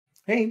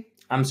Hey,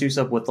 I'm Soo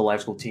Sup with the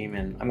LiveSchool team,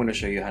 and I'm going to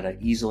show you how to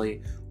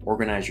easily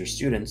organize your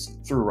students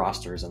through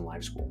rosters in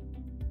LiveSchool.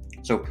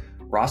 So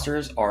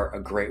rosters are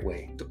a great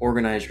way to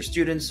organize your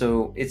students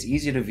so it's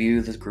easy to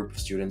view this group of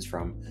students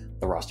from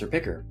the roster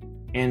picker.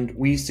 And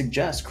we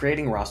suggest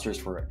creating rosters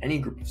for any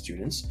group of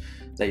students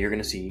that you're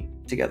going to see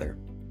together.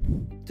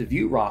 To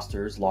view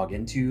rosters, log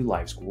into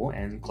LiveSchool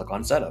and click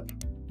on Setup.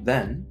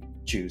 Then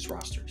choose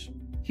Rosters.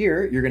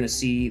 Here, you're going to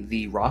see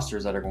the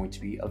rosters that are going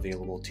to be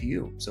available to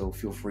you, so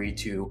feel free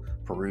to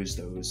peruse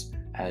those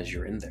as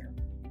you're in there.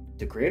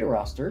 To create a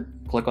roster,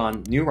 click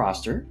on New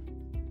Roster,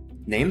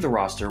 name the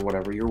roster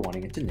whatever you're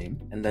wanting it to name,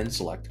 and then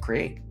select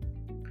Create.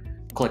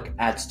 Click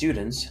Add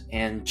Students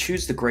and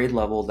choose the grade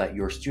level that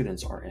your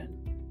students are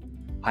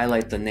in.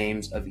 Highlight the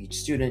names of each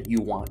student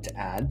you want to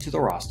add to the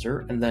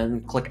roster, and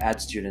then click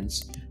Add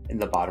Students in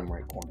the bottom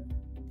right corner.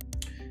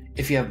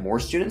 If you have more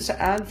students to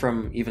add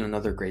from even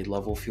another grade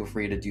level, feel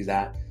free to do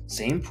that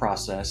same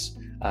process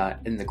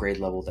in the grade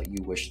level that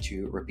you wish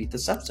to repeat the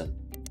steps in.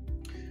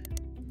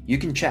 You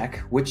can check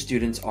which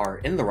students are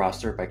in the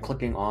roster by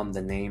clicking on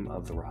the name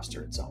of the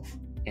roster itself.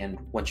 And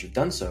once you've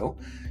done so,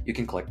 you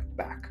can click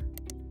Back.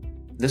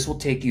 This will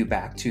take you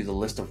back to the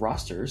list of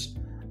rosters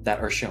that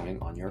are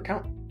showing on your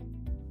account.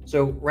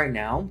 So right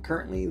now,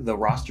 currently, the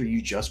roster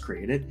you just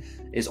created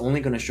is only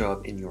going to show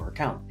up in your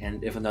account.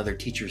 And if another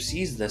teacher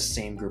sees this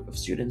same group of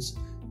students,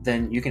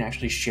 then you can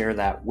actually share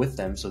that with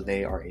them so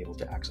they are able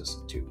to access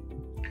it too.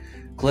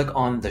 Click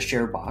on the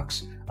share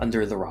box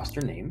under the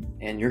roster name,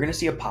 and you're going to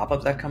see a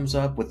pop-up that comes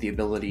up with the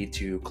ability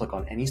to click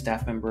on any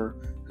staff member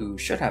who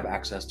should have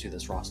access to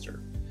this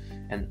roster.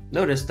 And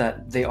notice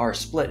that they are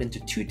split into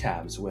two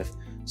tabs, with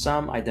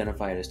some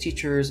identified as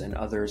teachers and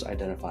others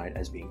identified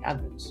as being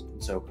admins.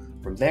 So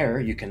from there,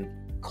 you can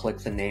click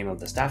the name of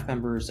the staff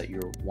members that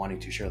you're wanting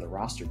to share the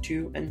roster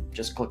to and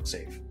just click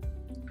Save.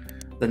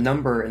 The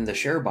number in the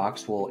share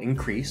box will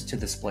increase to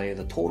display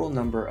the total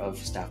number of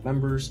staff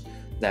members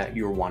that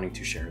you're wanting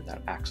to share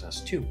that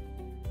access to.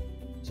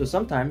 So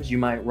sometimes you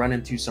might run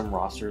into some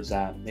rosters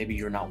that maybe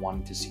you're not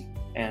wanting to see.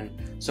 And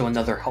so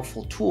another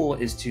helpful tool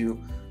is to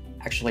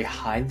actually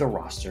hide the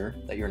roster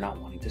that you're not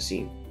wanting to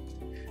see.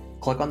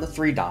 Click on the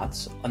three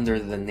dots under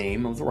the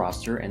name of the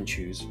roster and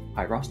choose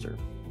Hide Roster.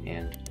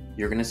 And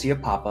you're going to see a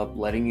pop-up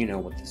letting you know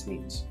what this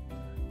means.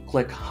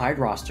 Click Hide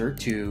Roster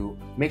to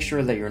make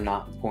sure that you're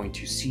not going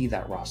to see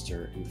that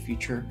roster in the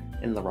future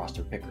in the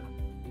roster picker.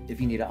 If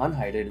you need to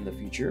unhide it in the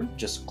future,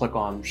 just click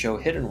on Show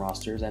Hidden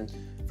Rosters, and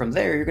from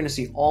there you're going to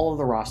see all of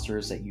the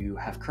rosters that you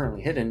have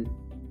currently hidden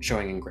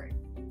showing in gray.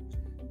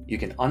 You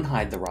can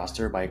unhide the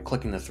roster by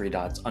clicking the three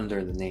dots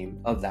under the name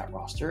of that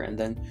roster and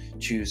then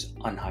choose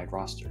Unhide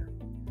Roster.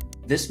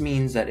 This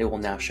means that it will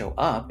now show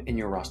up in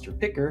your roster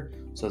picker,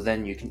 so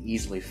then you can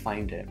easily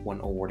find it when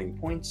awarding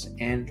points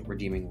and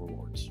redeeming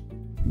rewards.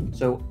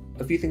 So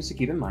a few things to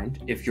keep in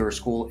mind: if your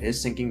school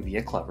is syncing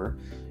via Clever,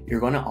 you're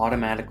going to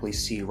automatically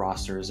see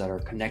rosters that are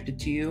connected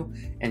to you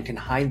and can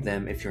hide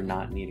them if you're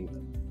not needing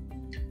them.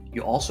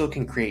 You also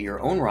can create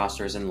your own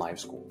rosters in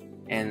LiveSchool,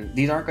 and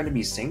these aren't going to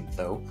be synced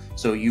though,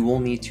 so you will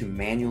need to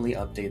manually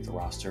update the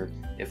roster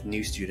if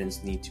new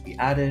students need to be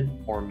added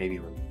or maybe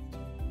removed.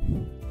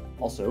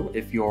 Also,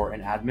 if you're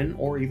an admin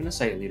or even a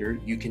site leader,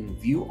 you can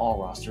view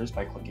all rosters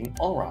by clicking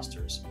All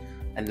Rosters,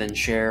 and then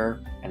share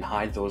and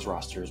hide those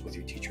rosters with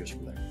your teachers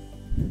from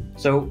there.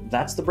 So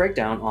that's the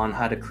breakdown on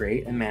how to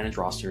create and manage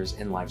rosters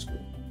in LiveSchool.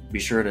 Be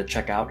sure to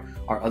check out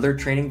our other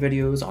training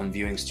videos on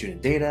viewing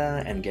student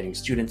data and getting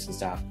students and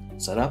staff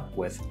set up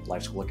with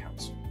LiveSchool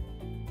accounts.